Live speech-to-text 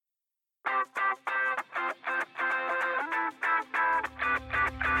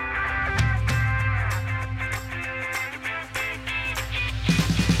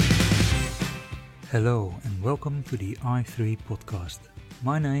Hello and welcome to the i3 podcast.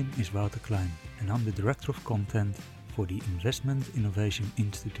 My name is Wouter Klein and I'm the Director of Content for the Investment Innovation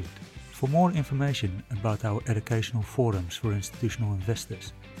Institute. For more information about our educational forums for institutional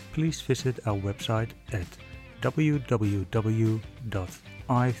investors, please visit our website at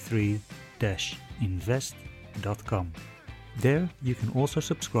www.i3-invest.com. There you can also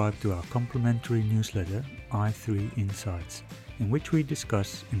subscribe to our complimentary newsletter i3 Insights, in which we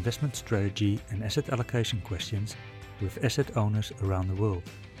discuss investment strategy and asset allocation questions with asset owners around the world.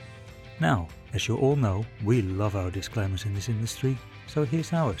 Now, as you all know, we love our disclaimers in this industry, so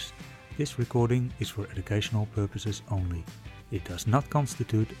here's ours. This recording is for educational purposes only. It does not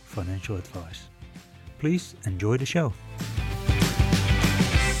constitute financial advice. Please enjoy the show.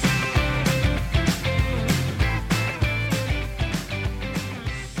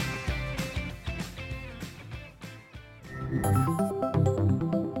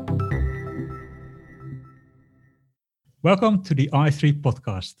 Welcome to the i3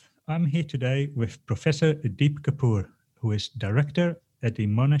 podcast. I'm here today with Professor Deep Kapoor, who is Director at the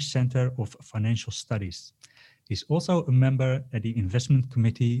Monash Center of Financial Studies. He's also a member at the Investment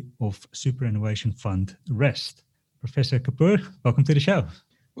Committee of Superannuation Fund REST. Professor Kapoor, welcome to the show.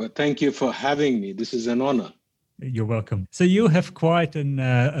 Well, thank you for having me. This is an honor. You're welcome. So you have quite a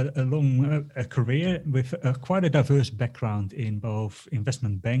long career with quite a diverse background in both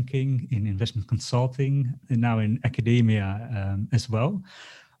investment banking, in investment consulting, and now in academia as well.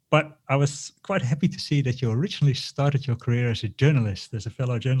 But I was quite happy to see that you originally started your career as a journalist, as a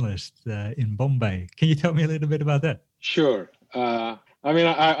fellow journalist in Bombay. Can you tell me a little bit about that? Sure.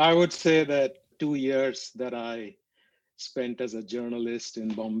 I would say that 2 years that I spent as a journalist in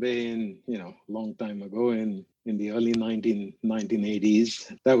Bombay long time ago in the early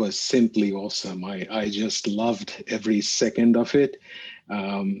 1980s. That was simply awesome. I just loved every second of it.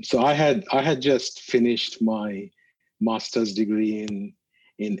 So I had just finished my master's degree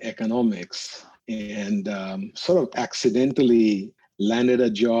in economics and sort of accidentally landed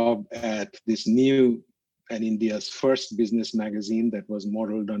a job at this new and India's first business magazine that was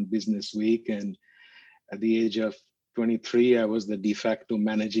modeled on Business Week. And at the age of 23, I was the de facto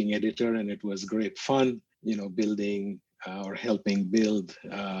managing editor, and it was great fun, building or helping build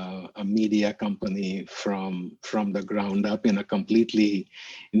a media company from the ground up in a completely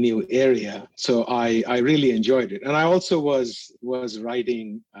new area. So I really enjoyed it. And I also was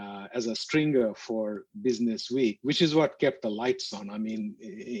writing as a stringer for Business Week, which is what kept the lights on. I mean,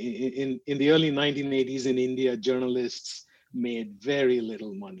 in the early 1980s in India, journalists made very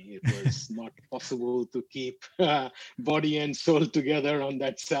little money. It was not possible to keep body and soul together on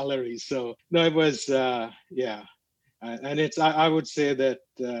that salary. So no, it was, and I would say that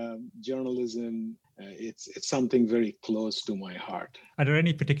journalism, it's something very close to my heart. Are there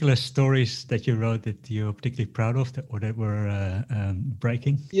any particular stories that you wrote that you're particularly proud of or that were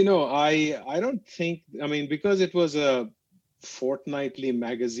breaking? I don't think, because it was a fortnightly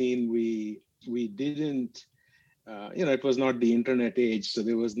magazine, we didn't, it was not the internet age, so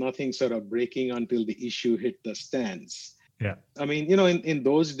there was nothing sort of breaking until the issue hit the stands. Yeah. In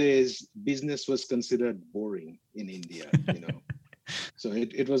those days, business was considered boring in India, So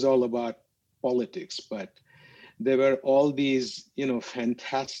it was all about politics, but there were all these,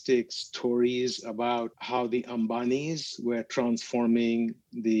 fantastic stories about how the Ambanis were transforming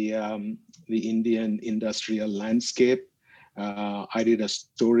the Indian industrial landscape. I did a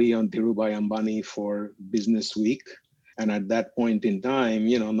story on Dhirubhai Ambani for Business Week. And at that point in time,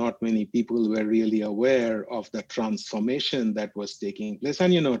 not many people were really aware of the transformation that was taking place.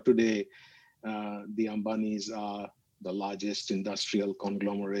 And, today, the Ambanis are the largest industrial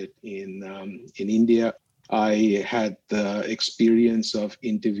conglomerate in India. I had the experience of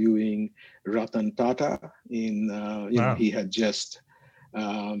interviewing Ratan Tata Wow. He had just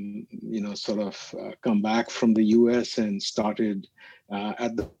come back from the US and started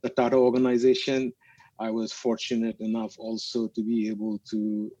at the Tata organization. I was fortunate enough also to be able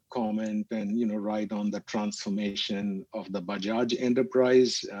to comment and, write on the transformation of the Bajaj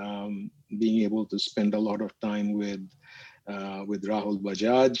enterprise, being able to spend a lot of time with Rahul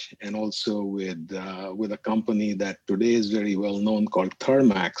Bajaj and also with a company that today is very well known called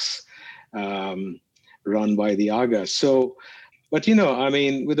Thermax, run by the Aga. So, but,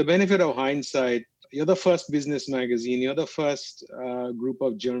 with the benefit of hindsight, you're the first business magazine, you're the first group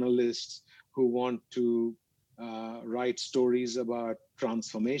of journalists who want to write stories about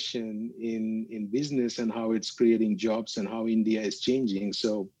transformation in business and how it's creating jobs and how India is changing.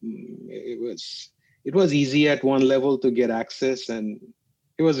 So it was easy at one level to get access, and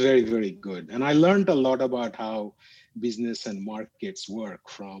it was very, very good. And I learned a lot about how business and markets work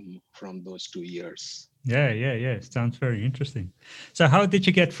from those 2 years. Yeah. Sounds very interesting. So how did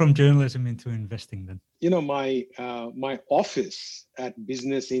you get from journalism into investing then? My office at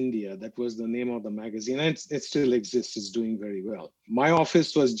Business India, that was the name of the magazine, and it still exists, is doing very well. My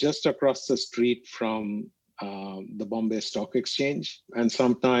office was just across the street from the Bombay Stock Exchange. And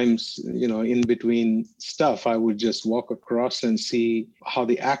sometimes, in between stuff, I would just walk across and see how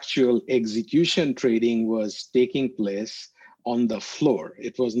the actual execution trading was taking place on the floor.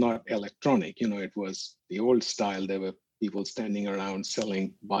 It was not electronic, it was the old style. There were people standing around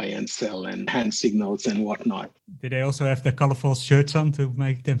selling, buy and sell, and hand signals and whatnot. Did they also have the colorful shirts on to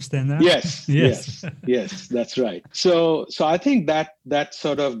make them stand out? Yes, yes, that's right. So I think that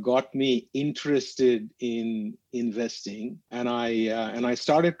sort of got me interested in investing, and I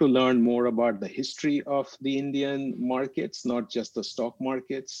started to learn more about the history of the Indian markets, not just the stock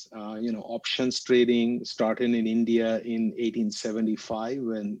markets. Options trading started in India in 1875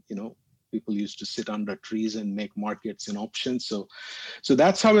 when people used to sit under trees and make markets in options. So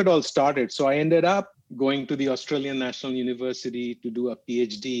that's how it all started. So I ended up going to the Australian National University to do a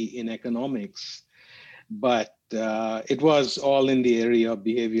PhD in economics, but it was all in the area of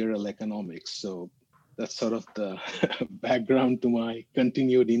behavioral economics. So that's sort of the background to my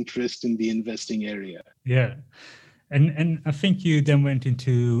continued interest in the investing area. Yeah. And I think you then went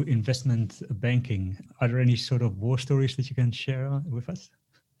into investment banking. Are there any sort of war stories that you can share with us?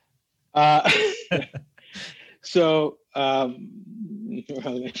 Well,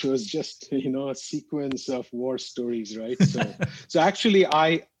 it was just a sequence of war stories, right? So actually,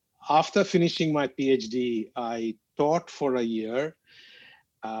 after finishing my PhD, I taught for a year.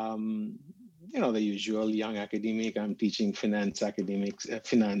 The usual young academic. I'm teaching finance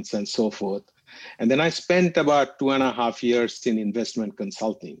and so forth, and then I spent about 2.5 years in investment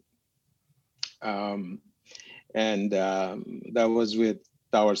consulting, and that was with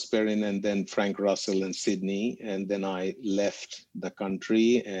Towers Perrin and then Frank Russell in Sydney. And then I left the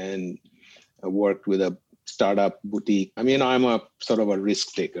country and worked with a startup boutique. I mean, I'm a sort of a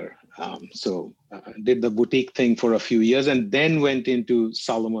risk taker. So did the boutique thing for a few years and then went into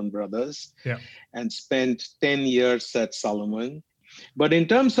Salomon Brothers and spent 10 years at Salomon. But in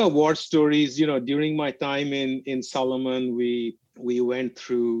terms of war stories, during my time in Salomon, we went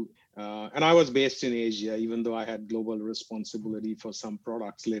through and I was based in Asia, even though I had global responsibility for some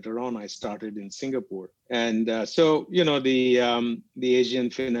products. Later on, I started in Singapore. And so, the Asian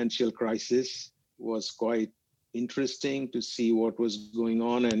financial crisis was quite interesting to see what was going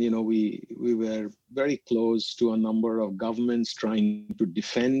on. And, we were very close to a number of governments trying to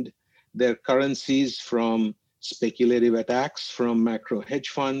defend their currencies from speculative attacks from macro hedge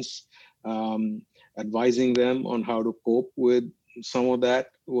funds, advising them on how to cope with some of that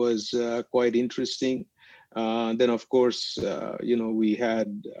was quite interesting. Then, of course, we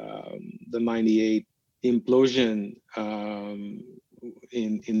had the 98 implosion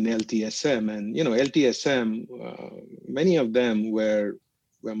in LTSM. And, LTSM, many of them were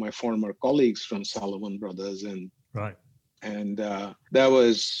my former colleagues from Salomon Brothers. And that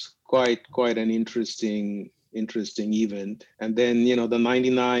was quite an interesting event. And then, the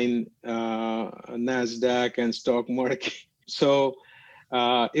 99 NASDAQ and stock market. So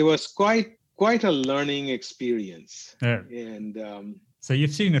it was quite a learning experience. Yeah. And so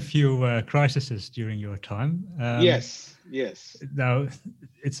you've seen a few crises during your time. Yes. Now,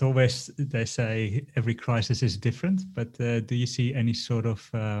 it's always, they say every crisis is different, but do you see any sort of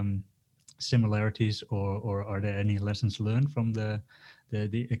similarities or are there any lessons learned from the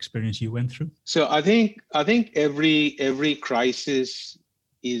experience you went through? So I think every crisis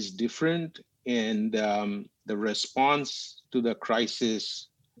is different, and the response to the crisis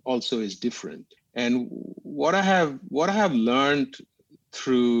also is different. And what I have learned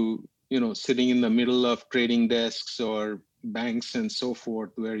through sitting in the middle of trading desks or banks and so forth,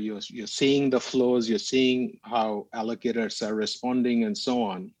 where you're seeing the flows, you're seeing how allocators are responding and so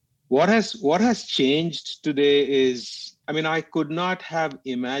on. What has changed today is, I could not have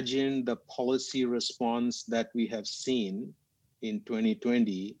imagined the policy response that we have seen in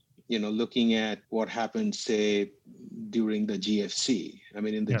 2020, looking at what happened, say, during the GFC.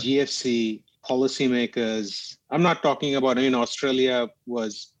 In the GFC, policymakers, I'm not talking about, Australia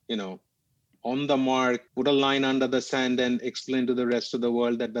was, on the mark, put a line under the sand and explain to the rest of the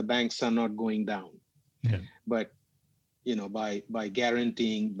world that the banks are not going down. Yeah. But, by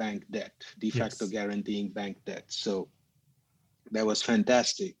guaranteeing bank debt, de facto guaranteeing bank debt. So that was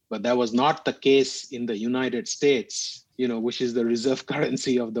fantastic. But that was not the case in the United States, which is the reserve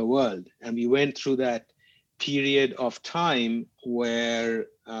currency of the world. And we went through that period of time where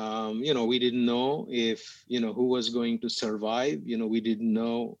we didn't know if who was going to survive. We didn't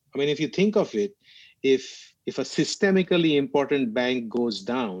know. I mean, if you think of it, if a systemically important bank goes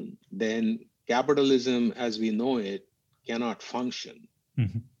down, then capitalism as we know it cannot function.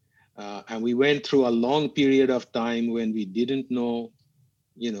 Mm-hmm. And we went through a long period of time when we didn't know,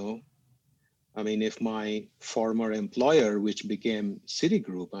 if my former employer, which became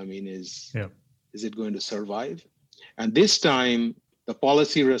Citigroup, is it going to survive? And this time, the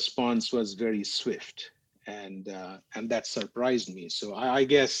policy response was very swift, and that surprised me. So I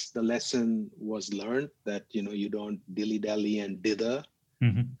guess the lesson was learned that you don't dilly-dally and dither.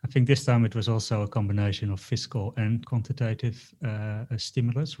 Mm-hmm. I think this time it was also a combination of fiscal and quantitative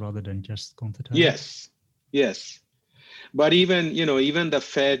stimulus rather than just quantitative. Yes. But even the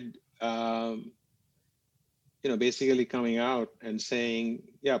Fed, basically coming out and saying,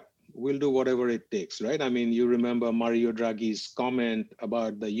 yeah, we'll do whatever it takes, right? I mean, you remember Mario Draghi's comment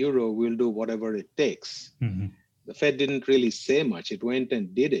about the euro, we'll do whatever it takes. Mm-hmm. The Fed didn't really say much. It went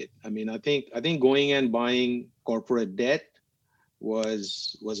and did it. I mean, I think going and buying corporate debt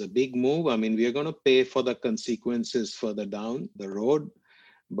was a big move. I mean, we are going to pay for the consequences further down the road,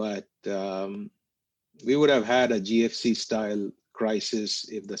 but we would have had a GFC style crisis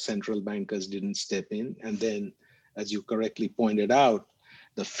if the central bankers didn't step in. And then, as you correctly pointed out,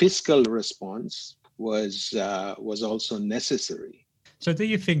 the fiscal response was also necessary. So do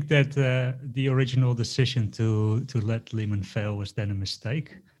you think that the original decision to let Lehman fail was then a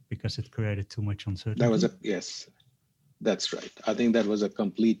mistake because it created too much uncertainty? Yes, that's right. I think that was a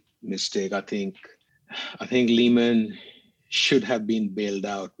complete mistake. I think Lehman should have been bailed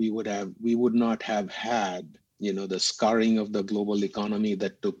out. We would not have had the scarring of the global economy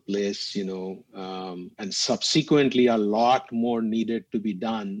that took place, and subsequently a lot more needed to be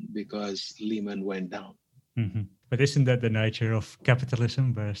done because Lehman went down. Mm-hmm. But isn't that the nature of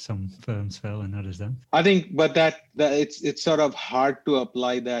capitalism, where some firms fell and others don't? I think, but that it's sort of hard to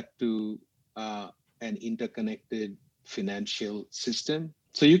apply that to an interconnected financial system.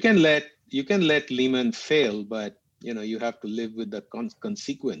 So you can let Lehman fail, but you have to live with the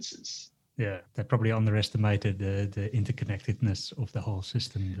consequences. Yeah, they probably underestimated the interconnectedness of the whole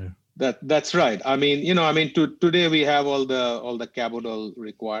system there. That's right. I mean, today we have all the capital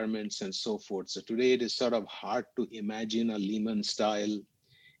requirements and so forth. So today it is sort of hard to imagine a Lehman style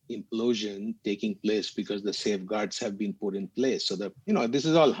implosion taking place because the safeguards have been put in place. So this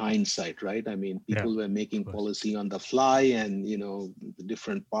is all hindsight, right? I mean, people were making policy on the fly, and the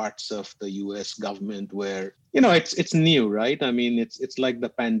different parts of the US government where it's new, right? I mean, it's like the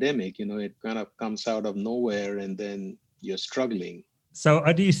pandemic, it kind of comes out of nowhere and then you're struggling. So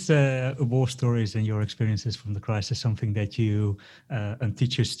are these war stories and your experiences from the crisis something that you and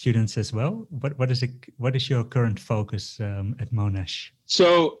teach your students as well? What is your current focus at Monash?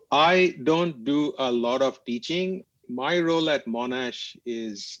 So I don't do a lot of teaching. My role at Monash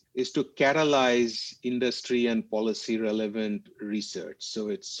is to catalyze industry and policy relevant research. So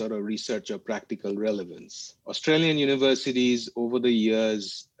it's sort of research of practical relevance. Australian universities over the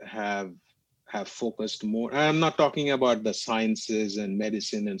years have focused more. I'm not talking about the sciences and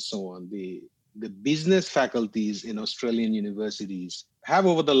medicine and so on. The business faculties in Australian universities have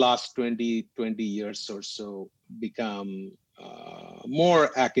over the last 20 years or so become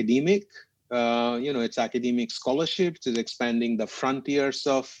more academic. It's academic scholarships, it's expanding the frontiers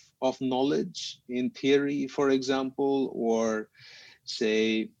of knowledge in theory, for example, or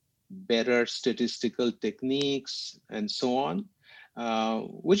say better statistical techniques and so on.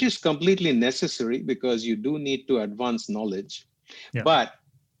 Which is completely necessary because you do need to advance knowledge. Yeah. But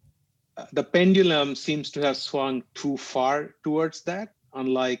the pendulum seems to have swung too far towards that,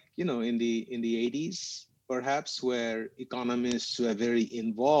 unlike, in the 80s, perhaps, where economists were very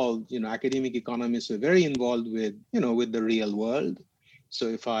involved, academic economists were very involved with, with the real world. So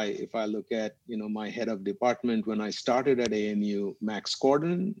if I look at, my head of department when I started at ANU, Max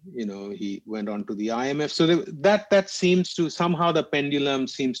Corden, he went on to the IMF. So that seems to, somehow the pendulum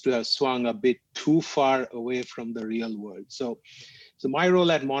seems to have swung a bit too far away from the real world. So my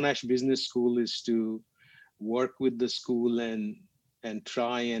role at Monash Business School is to work with the school and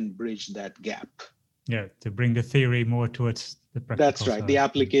try and bridge that gap. Yeah, to bring the theory more towards the practical. That's right, side. The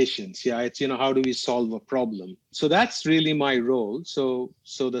applications. Yeah, it's, how do we solve a problem? So that's really my role. So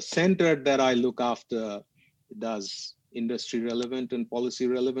the center that I look after does industry relevant and policy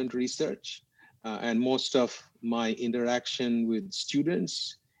relevant research. And most of my interaction with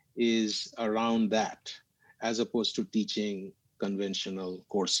students is around that, as opposed to teaching conventional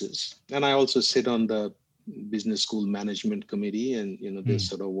courses. And I also sit on the business school management committee, and they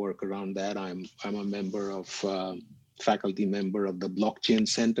sort of work around that. I'm a member of faculty member of the blockchain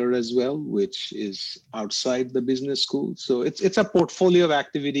center as well, which is outside the business school. So it's a portfolio of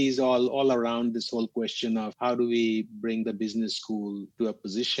activities all around this whole question of how do we bring the business school to a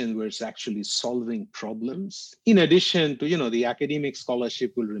position where it's actually solving problems. In addition to, the academic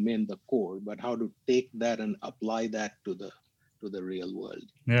scholarship will remain the core, but how to take that and apply that to the real world.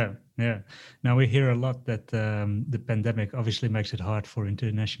 Yeah. Now we hear a lot that the pandemic obviously makes it hard for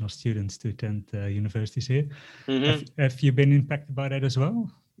international students to attend universities here. Mm-hmm. Have you been impacted by that as well?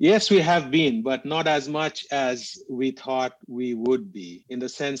 Yes, we have been, but not as much as we thought we would be, in the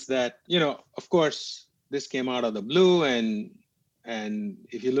sense that, of course, this came out of the blue. And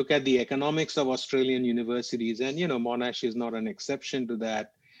if you look at the economics of Australian universities, and, Monash is not an exception to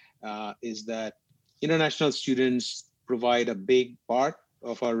that, is that international students provide a big part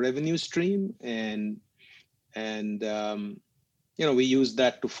of our revenue stream, and we use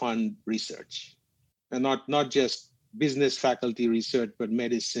that to fund research, and not just business faculty research, but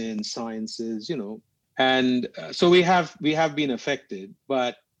medicine, sciences, and so we have been affected.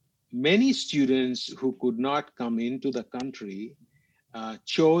 But many students who could not come into the country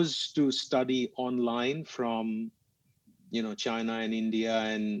chose to study online from China and India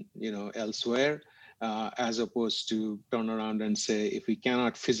and elsewhere. As opposed to turn around and say, if we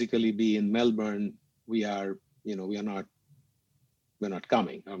cannot physically be in Melbourne, we're not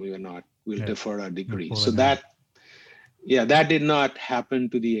coming. I mean, we'll defer our degree. So that did not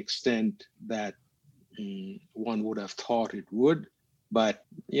happen to the extent that one would have thought it would. But,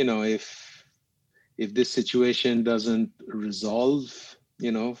 if this situation doesn't resolve,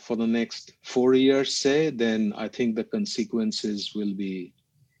 for the next 4 years, say, then I think the consequences will be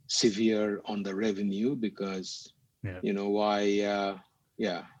severe on the revenue, because the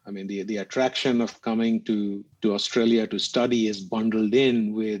attraction of coming to Australia to study is bundled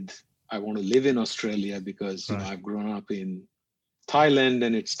in with I want to live in Australia because I've grown up in Thailand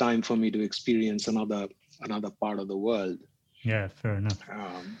and it's time for me to experience another part of the world. Yeah, fair enough.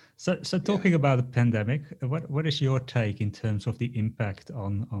 So talking about the pandemic, what is your take in terms of the impact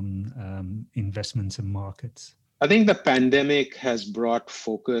on investments and markets? I think the pandemic has brought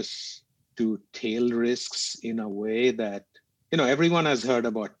focus to tail risks in a way that, everyone has heard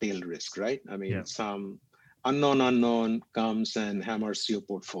about tail risk, right? I mean, some unknown comes and hammers your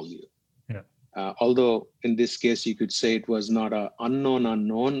portfolio. Yeah. Although in this case, you could say it was not an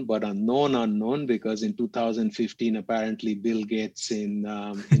unknown, but a known unknown, because in 2015, apparently Bill Gates in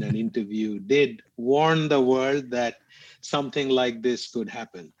an interview did warn the world that something like this could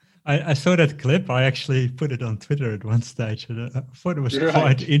happen. I saw that clip. I actually put it on Twitter at one stage, and I thought it was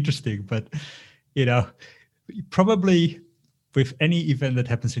quite interesting. But, probably with any event that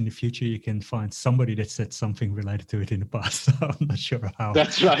happens in the future, you can find somebody that said something related to it in the past. So I'm not sure how.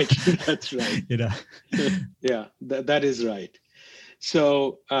 That's right. That's right. Yeah, that is right.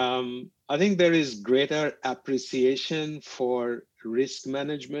 So I think there is greater appreciation for risk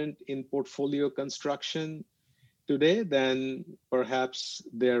management in portfolio construction today than perhaps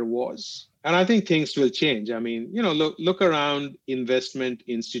there was. And I think things will change. I mean, look around investment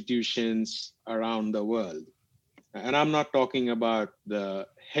institutions around the world. And I'm not talking about the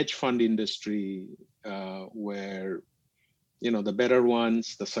hedge fund industry where, the better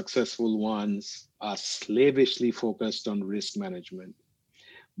ones, the successful ones are slavishly focused on risk management.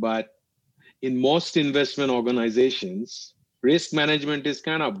 But in most investment organizations, risk management is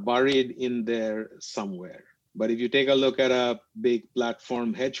kind of buried in there somewhere. But if you take a look at a big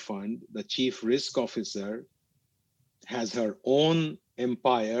platform hedge fund, the chief risk officer has her own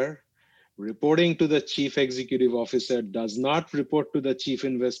empire, reporting to the chief executive officer, does not report to the chief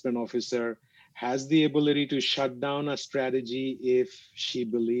investment officer, has the ability to shut down a strategy if she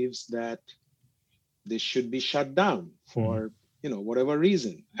believes that this should be shut down for whatever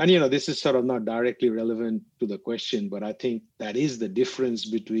reason. And this is sort of not directly relevant to the question, but I think that is the difference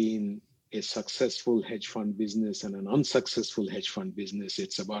between a successful hedge fund business and an unsuccessful hedge fund business.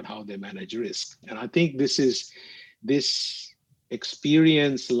 It's about how they manage risk. And I think this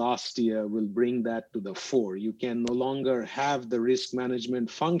experience last year will bring that to the fore. You can no longer have the risk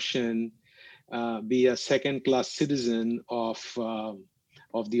management function be a second-class citizen of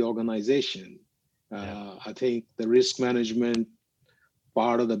the organization. I think the risk management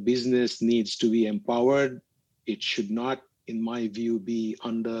part of the business needs to be empowered. It should not, in my view, be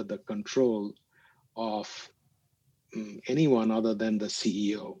under the control of anyone other than the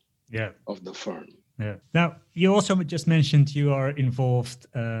CEO of the firm. Yeah. Now, you also just mentioned you are involved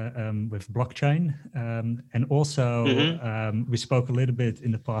with blockchain, and also we spoke a little bit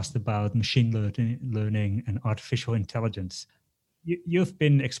in the past about machine learning and artificial intelligence. You've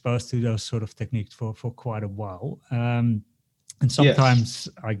been exposed to those sort of techniques for quite a while, and sometimes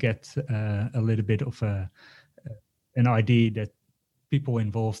yes. I get a little bit of an idea that people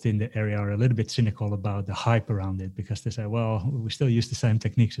involved in the area are a little bit cynical about the hype around it, because they say, well, we still use the same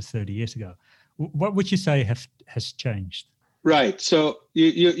techniques as 30 years ago. What would you say has changed? Right. So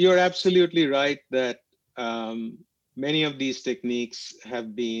you're absolutely right that many of these techniques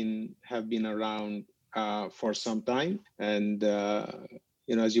have been around for some time. And,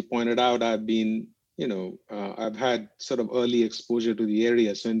 as you pointed out, I've been I've had sort of early exposure to the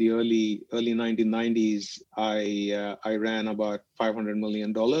area. So in the early 1990s, I ran about $500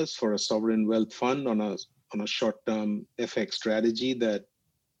 million for a sovereign wealth fund on a short-term FX strategy that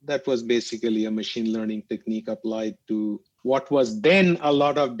was basically a machine learning technique applied to what was then a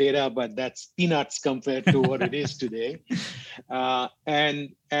lot of data, but that's peanuts compared to what it is today.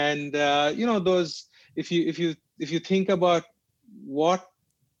 Those, if you think about what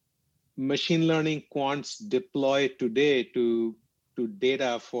machine learning quants deploy today to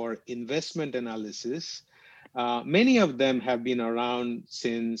data for investment analysis, many of them have been around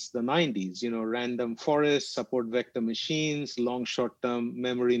since the 90s. Random forests, support vector machines, long short-term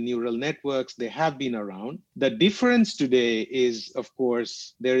memory neural networks, they have been around. The difference today is, of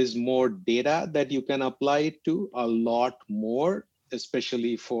course, there is more data that you can apply it to, a lot more,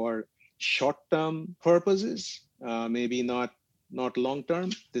 especially for short-term purposes, maybe not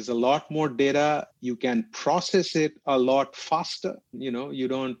long-term. There's a lot more data. You can process it a lot faster. You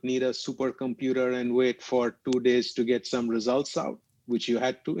don't need a supercomputer and wait for 2 days to get some results out, which you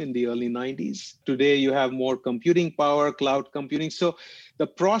had to in the early 90s. Today, you have more computing power, cloud computing. So the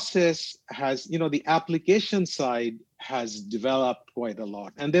process has, the application side has developed quite a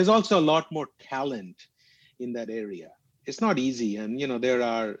lot. And there's also a lot more talent in that area. It's not easy. And, there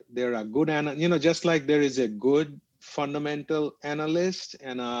are good, just like there is a good fundamental analyst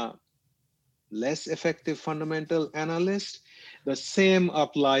and a less effective fundamental analyst, the same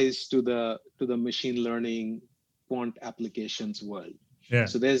applies to the machine learning quant applications world. Yeah.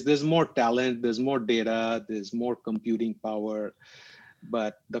 So there's more talent, there's more data, there's more computing power,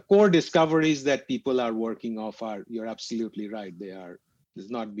 but the core discoveries that people are working off you're absolutely right,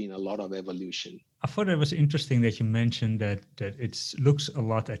 there's not been a lot of evolution. I thought it was interesting that you mentioned that it looks a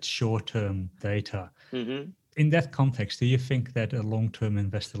lot at short-term data. Mm-hmm. In that context, do you think that a long-term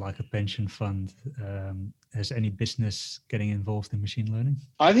investor like a pension fund has any business getting involved in machine learning?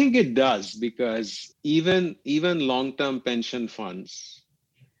 I think it does, because even long-term pension funds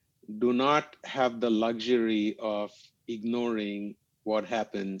do not have the luxury of ignoring what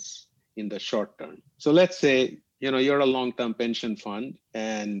happens in the short term. So let's say, you're a long-term pension fund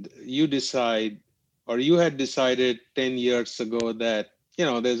and you decide, or you had decided 10 years ago that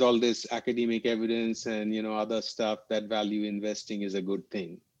there's all this academic evidence and, other stuff that value investing is a good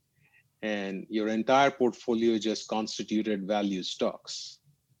thing. And your entire portfolio just constituted value stocks.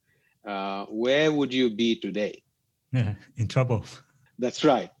 Where would you be today? Yeah, in trouble. That's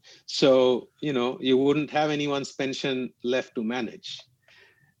right. So, you wouldn't have anyone's pension left to manage.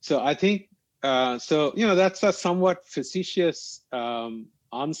 So I think, that's a somewhat facetious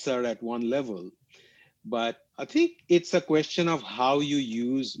answer at one level. But I think it's a question of how you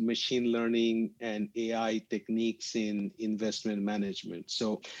use machine learning and AI techniques in investment management.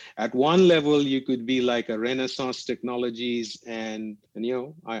 So at one level, you could be like a Renaissance Technologies, and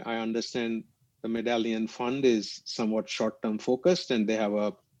I understand the Medallion Fund is somewhat short-term focused, and they have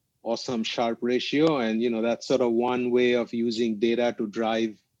a awesome Sharpe ratio. And that's sort of one way of using data to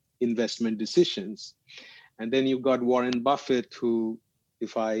drive investment decisions. And then you've got Warren Buffett, who,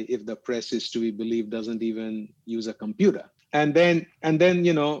 if the press is to be believed, doesn't even use a computer. And then and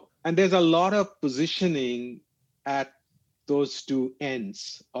there's a lot of positioning at those two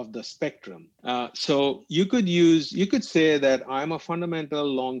ends of the spectrum. So you could say that I'm a fundamental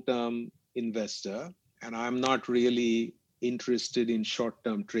long-term investor and I'm not really interested in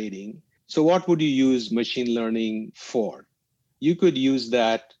short-term trading. So what would you use machine learning for? You could use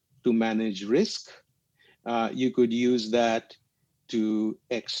that to manage risk. You could use that to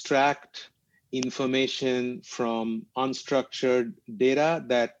extract information from unstructured data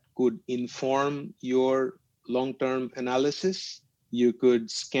that could inform your long-term analysis. You could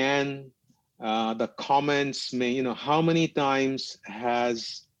scan the comments, how many times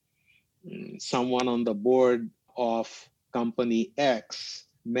has someone on the board of company X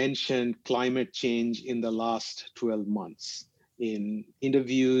mentioned climate change in the last 12 months? in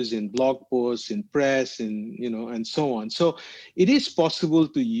interviews, in blog posts, in press, and so on. So it is possible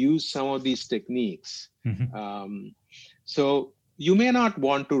to use some of these techniques. So you may not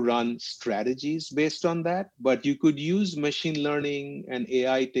want to run strategies based on that, but you could use machine learning and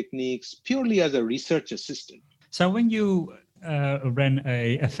AI techniques purely as a research assistant. So when you ran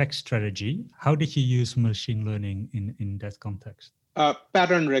a FX strategy, how did you use machine learning in that context?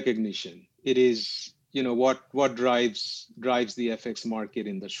 Pattern recognition. It is, what drives the FX market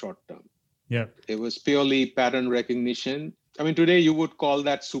in the short term. Yeah. It was purely pattern recognition. I mean, today you would call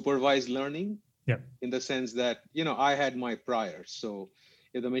that supervised learning. Yeah. In the sense that, I had my priors. So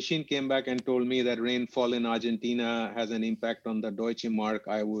if the machine came back and told me that rainfall in Argentina has an impact on the Deutsche Mark,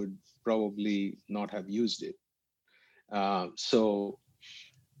 I would probably not have used it. So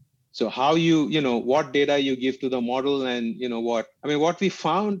how what data you give to the model and, what we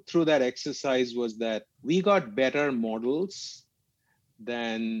found through that exercise was that we got better models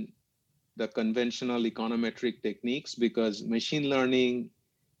than the conventional econometric techniques because machine learning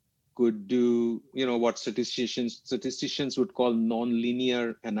could do, what statisticians would call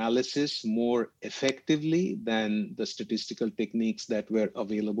nonlinear analysis more effectively than the statistical techniques that were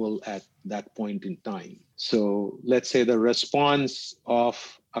available at that point in time. So let's say the response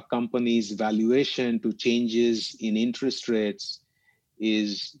of a company's valuation to changes in interest rates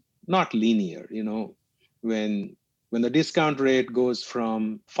is not linear. When the discount rate goes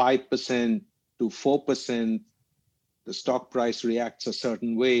from 5% to 4%, the stock price reacts a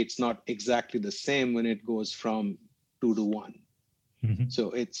certain way. It's not exactly the same when it goes from 2 to 1. Mm-hmm.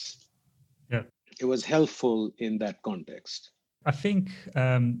 So it was helpful in that context. I think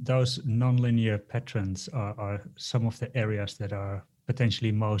those nonlinear patterns are some of the areas that are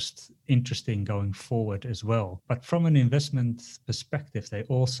potentially most interesting going forward as well. But from an investment perspective, they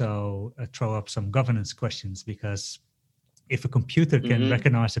also throw up some governance questions because if a computer can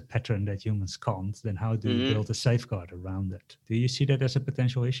recognize a pattern that humans can't, then how do you build a safeguard around it? Do you see that as a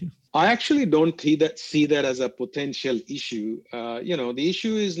potential issue? I actually don't see that as a potential issue. The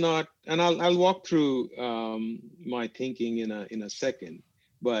issue is not, and I'll walk through my thinking in a second.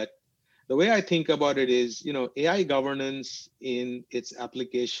 But the way I think about it is, AI governance in its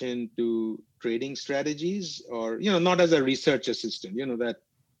application to trading strategies, or not as a research assistant. That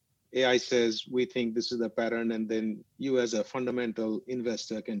AI says, we think this is the pattern, and then you as a fundamental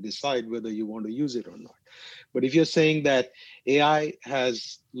investor can decide whether you want to use it or not. But if you're saying that AI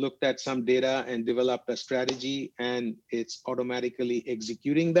has looked at some data and developed a strategy and it's automatically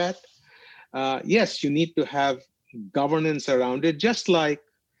executing that, yes, you need to have governance around it, just like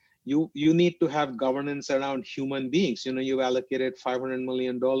you need to have governance around human beings. You've allocated $500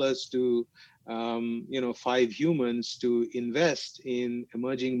 million to 5 humans to invest in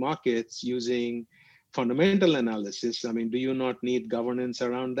emerging markets using fundamental analysis. I mean, do you not need governance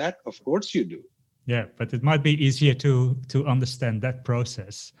around that? Of course you do. Yeah, but it might be easier to understand that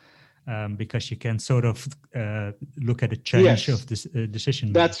process because you can sort of look at a change of this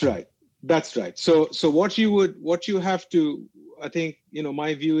decision. That's right. So what you have to, I think,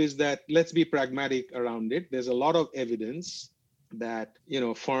 my view is that let's be pragmatic around it. There's a lot of evidence that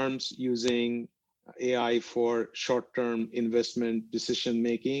firms using AI for short-term investment decision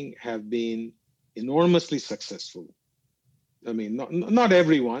making have been enormously successful. I mean, not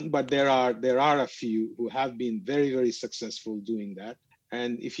everyone, but there are a few who have been very, very successful doing that.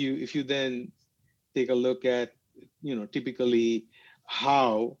 And if you then take a look at typically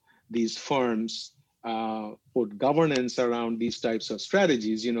how these firms put governance around these types of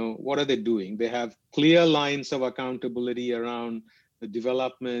strategies, what are they doing? They have clear lines of accountability around the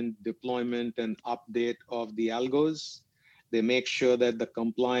development, deployment, and update of the algos. They make sure that the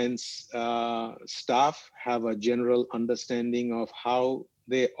compliance staff have a general understanding of how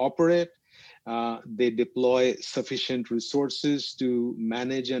they operate. They deploy sufficient resources to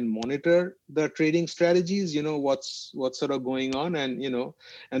manage and monitor the trading strategies, what's sort of going on. And,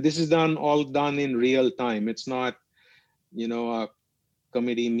 and this is all done in real time. It's not, a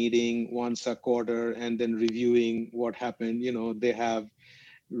committee meeting once a quarter and then reviewing what happened. They have,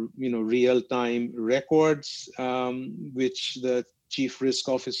 real-time records, which the chief risk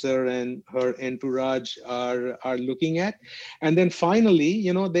officer and her entourage are looking at. And then finally,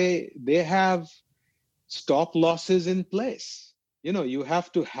 they have stop losses in place. You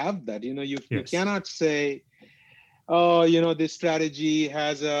have to have that. You cannot say, oh, this strategy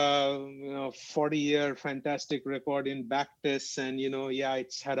has a 40-year fantastic record in backtests, and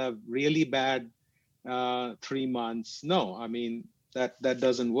it's had a really bad 3 months. No, I mean that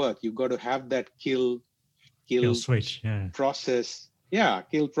doesn't work. You've got to have that kill switch process. Yeah,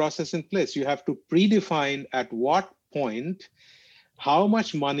 kill process in place. You have to predefine at what point, how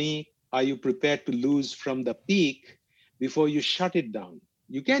much money are you prepared to lose from the peak before you shut it down?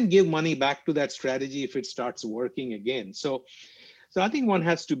 You can give money back to that strategy if it starts working again. So I think one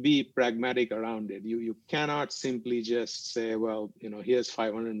has to be pragmatic around it. You cannot simply just say, well, here's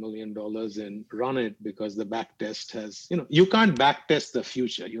 $500 million and run it, because the back test has, you can't back test the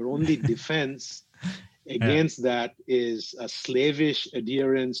future. Your only defense against that is a slavish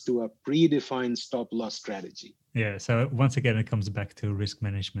adherence to a predefined stop loss strategy. Yeah. So once again, it comes back to risk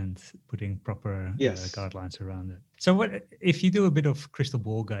management, putting proper Yes. guidelines around it. So what if you do a bit of crystal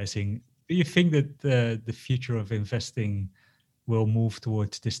ball gazing? Do you think that the future of investing will move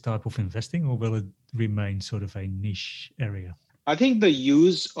towards this type of investing, or will it remain sort of a niche area? I think the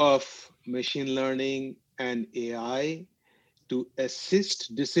use of machine learning and AI to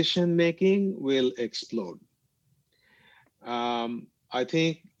assist decision making will explode. I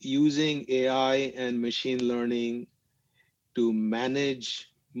think using AI and machine learning to manage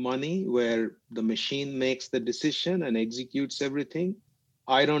money, where the machine makes the decision and executes everything,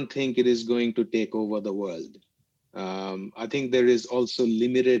 I don't think it is going to take over the world. I think there is also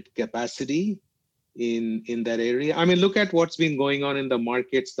limited capacity in that area. I mean, look at what's been going on in the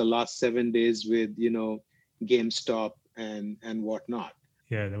markets the last 7 days with GameStop and whatnot.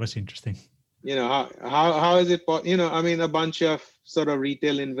 Yeah, that was interesting. How is it? I mean, a bunch of sort of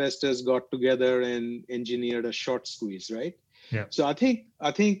retail investors got together and engineered a short squeeze, right? Yeah. So I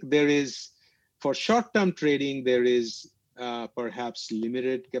think there is, for short-term trading, there is perhaps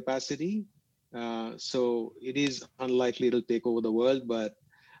limited capacity. So it is unlikely to take over the world, but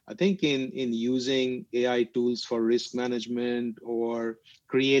I think in using AI tools for risk management or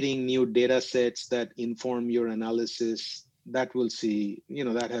creating new data sets that inform your analysis, that will see,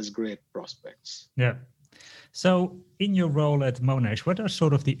 that has great prospects. Yeah. So in your role at Monash, what are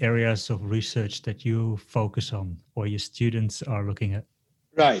sort of the areas of research that you focus on or your students are looking at?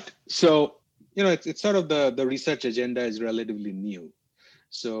 Right. So, it's sort of the research agenda is relatively new.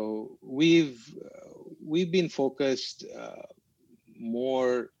 So we've been focused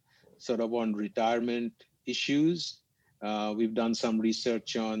more sort of on retirement issues. We've done some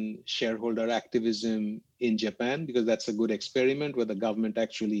research on shareholder activism in Japan, because that's a good experiment where the government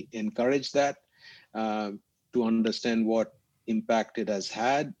actually encouraged that, to understand what impact it has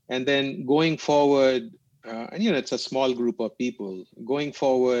had. And then going forward, and it's a small group of people. Going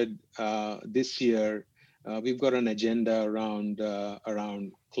forward this year, we've got an agenda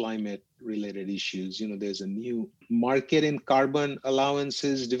around climate-related issues. There's a new market in carbon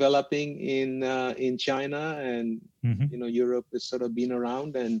allowances developing in China, and Europe has sort of been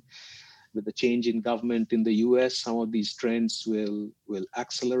around. And with the change in government in the US, some of these trends will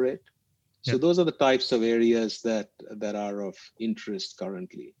accelerate. So those are the types of areas that are of interest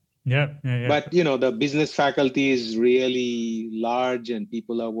currently. Yeah. But the business faculty is really large, and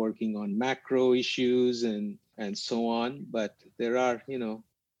people are working on macro issues and so on. But there are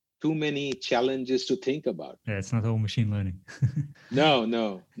too many challenges to think about. Yeah, it's not all machine learning. No,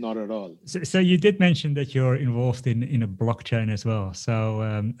 not at all. So you did mention that you're involved in a blockchain as well.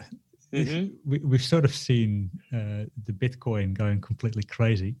 So we've sort of seen the Bitcoin going completely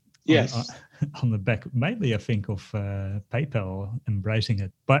crazy. Yes. On the back, mainly I think of PayPal embracing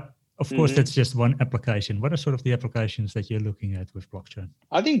it. But of course, that's just one application. What are sort of the applications that you're looking at with blockchain?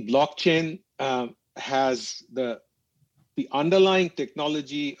 I think blockchain has the underlying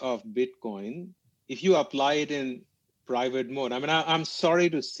technology of Bitcoin. If you apply it in private mode, I mean, I'm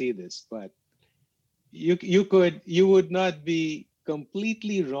sorry to say this, but you would not be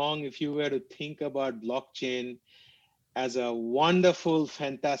completely wrong if you were to think about blockchain as a wonderful,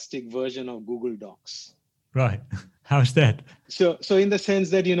 fantastic version of Google Docs. Right. How's that? So in the sense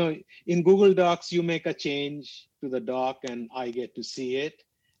that, in Google Docs, you make a change to the doc and I get to see it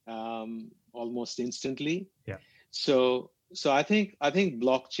almost instantly. Yeah. So I think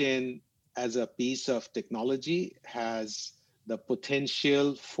blockchain as a piece of technology has the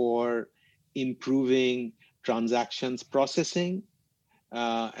potential for improving transactions processing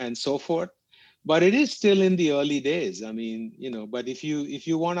and so forth. But it is still in the early days. I mean, but if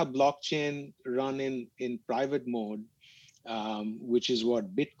you want a blockchain run in private mode, which is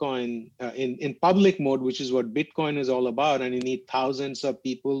what Bitcoin, in public mode, which is what Bitcoin is all about, and you need thousands of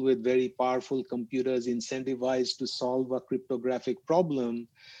people with very powerful computers incentivized to solve a cryptographic problem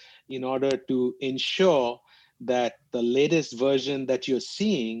in order to ensure that the latest version that you're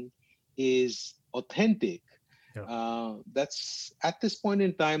seeing is authentic. Yeah. That's, at this point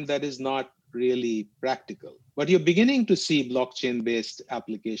in time, that is not really practical. But you're beginning to see blockchain-based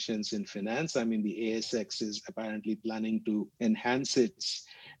applications in finance. I mean, the ASX is apparently planning to enhance its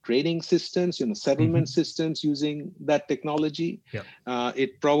trading systems, settlement systems using that technology. Yeah.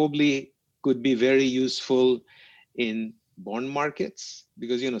 It probably could be very useful in bond markets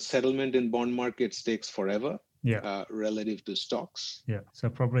because, settlement in bond markets takes forever. Yeah. Relative to stocks. Yeah. So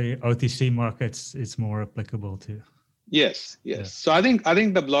probably OTC markets is more applicable to. Yes. Yeah. So I think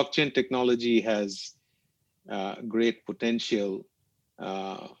the blockchain technology has great potential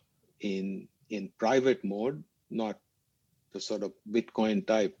in private mode, not the sort of Bitcoin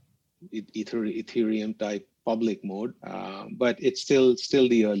type, Ethereum type public mode, but it's still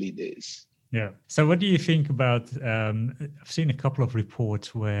the early days. Yeah. So what do you think about, I've seen a couple of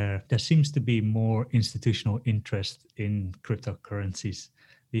reports where there seems to be more institutional interest in cryptocurrencies.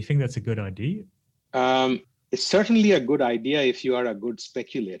 Do you think that's a good idea? It's certainly a good idea if you are a good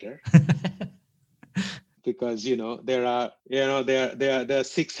speculator. Because there are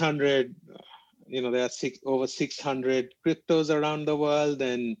 600 there are over 600 cryptos around the world,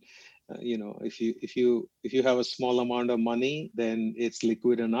 and if you have a small amount of money, then it's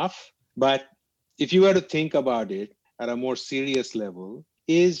liquid enough. But if you were to think about it at a more serious level,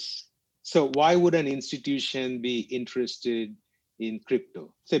 so why would an institution be interested in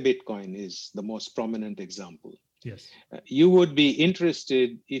crypto? Say Bitcoin is the most prominent example. Yes. You would be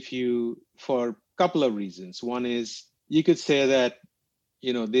interested for a couple of reasons. One is you could say that,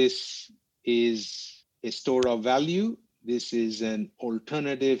 this is a store of value. This is an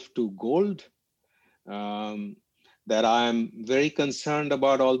alternative to gold. That I'm very concerned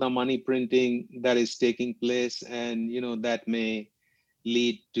about all the money printing that is taking place, and that may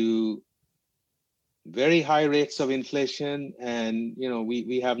lead to very high rates of inflation, and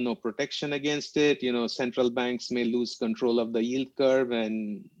we have no protection against it. Central banks may lose control of the yield curve,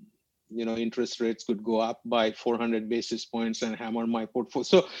 and interest rates could go up by 400 basis points and hammer my portfolio.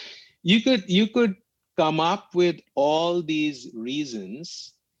 So you could come up with all these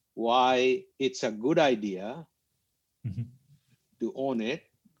reasons why it's a good idea to own it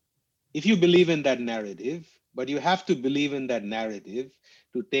if you believe in that narrative. But you have to believe in that narrative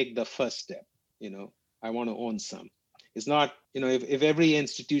to take the first step. I want to own some. It's not, if every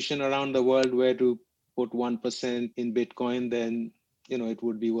institution around the world were to put 1% in Bitcoin, then, it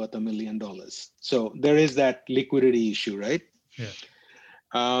would be worth $1 million. So there is that liquidity issue, right? Yeah.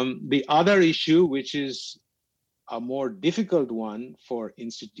 The other issue, which is a more difficult one for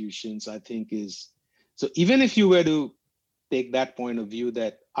institutions, I think is, so even if you were to take that point of view,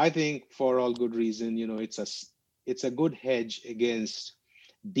 that I think for all good reason, it's a good hedge against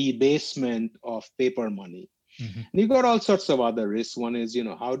debasement of paper money. And you've got all sorts of other risks. One is,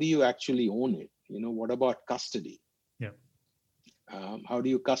 how do you actually own it? What about custody? Yeah. How do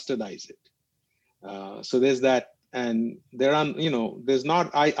you custodize it? So there's that. And there are, there's not,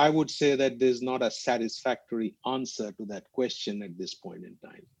 I would say that there's not a satisfactory answer to that question at this point in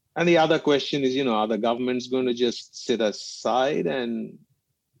time. And the other question is, are the governments going to just sit aside and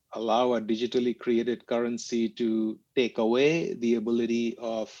allow a digitally created currency to take away the ability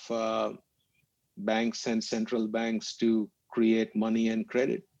of banks and central banks to create money and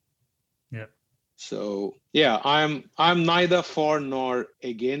credit? Yeah. So yeah, I'm neither for nor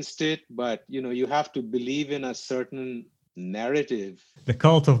against it, but you have to believe in a certain narrative. The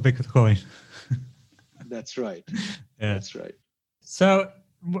cult of Bitcoin. That's right. Yeah. That's right. So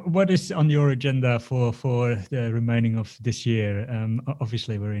what is on your agenda for the remaining of this year?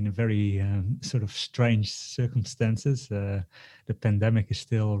 Obviously, we're in a very sort of strange circumstances. The pandemic is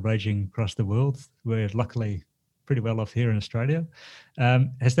still raging across the world. We're luckily pretty well off here in Australia.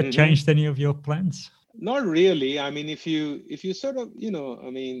 Has that changed any of your plans? Not really. I mean, if you sort of,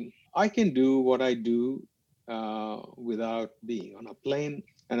 I can do what I do without being on a plane.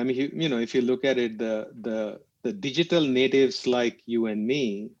 And I mean, if you look at it, the digital natives like you and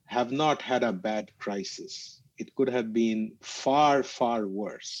me have not had a bad crisis. It could have been far, far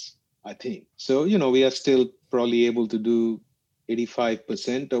worse, I think. So, we are still probably able to do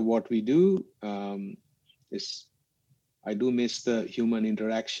 85% of what we do. I do miss the human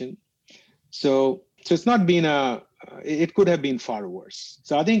interaction. So it's not been it could have been far worse.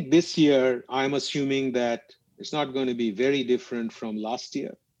 So I think this year, I'm assuming that it's not going to be very different from last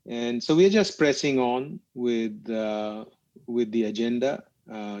year. And so we're just pressing on with the agenda.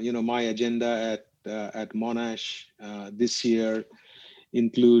 My agenda at Monash this year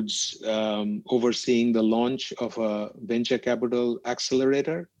includes overseeing the launch of a venture capital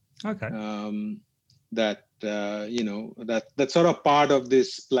accelerator. Okay. That's sort of part of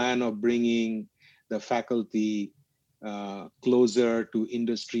this plan of bringing the faculty closer to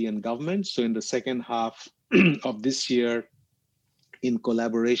industry and government. So in the second half of this year, in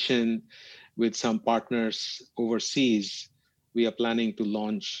collaboration with some partners overseas, we are planning to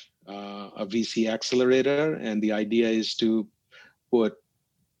launch a VC accelerator. And the idea is to put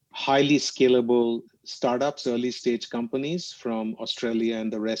highly scalable startups, early stage companies from Australia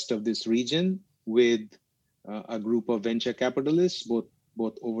and the rest of this region with a group of venture capitalists,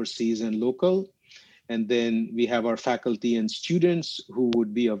 both overseas and local. And then we have our faculty and students who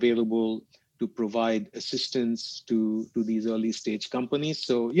would be available to provide assistance to these early stage companies.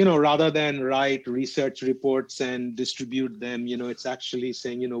 So, rather than write research reports and distribute them, it's actually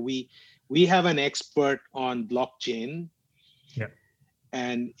saying, we have an expert on blockchain. Yeah.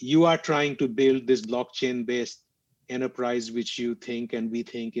 And you are trying to build this blockchain-based enterprise, which you think and we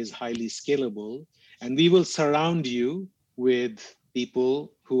think is highly scalable. And we will surround you with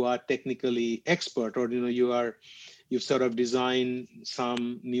people who are technically expert, or you've sort of designed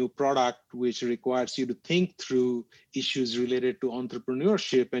some new product which requires you to think through issues related to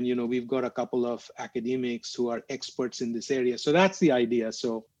entrepreneurship. And we've got a couple of academics who are experts in this area. So that's the idea.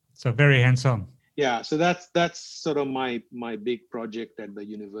 So very hands-on. Yeah, so that's sort of my big project at the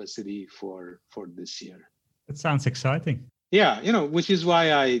university for this year. That sounds exciting. Yeah, which is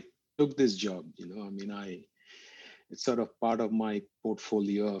why I took this job. It's sort of part of my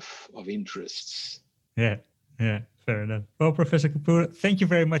portfolio of interests. Yeah, fair enough. Well, Professor Kapoor, thank you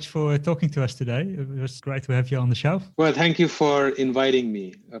very much for talking to us today. It was great to have you on the show. Well, thank you for inviting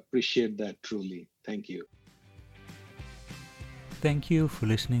me. I appreciate that truly. Thank you. Thank you for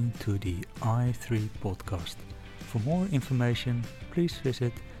listening to the i3 podcast. For more information, please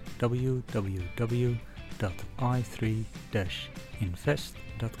visit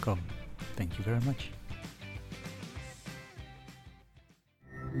www.i3-invest.com. Thank you very much.